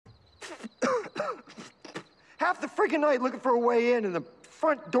half the friggin' night looking for a way in, and the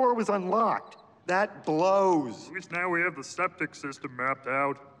front door was unlocked. That blows. At least now we have the septic system mapped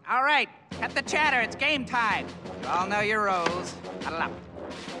out. All right, cut the chatter. It's game time. You all know your roles. Huddle up.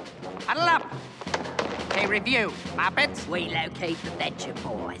 Huddle up. Okay, review. Muppets. We locate the Venture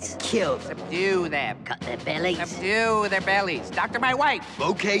Boys. Kill them. Subdue them. Cut their bellies. Subdue their bellies. Dr. My wife.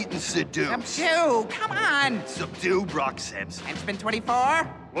 Locate and seduce. Subdue. Come on. Subdue Brock Samson. Henchman 24.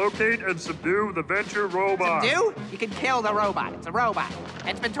 Locate and subdue the Venture robot. Subdue? You can kill the robot. It's a robot.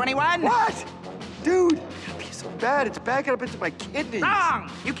 Henchman 21. What? Dude, it'd be so bad. It's backing up into my kidneys.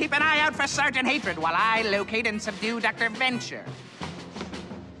 Wrong! You keep an eye out for Sergeant Hatred while I locate and subdue Dr. Venture.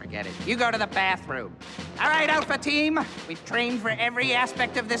 Forget it. You go to the bathroom. All right, Alpha Team. We've trained for every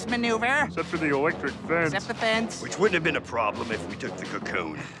aspect of this maneuver. Except for the electric fence. Except the fence. Which wouldn't have been a problem if we took the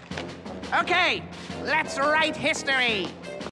cocoon. Okay, let's write history.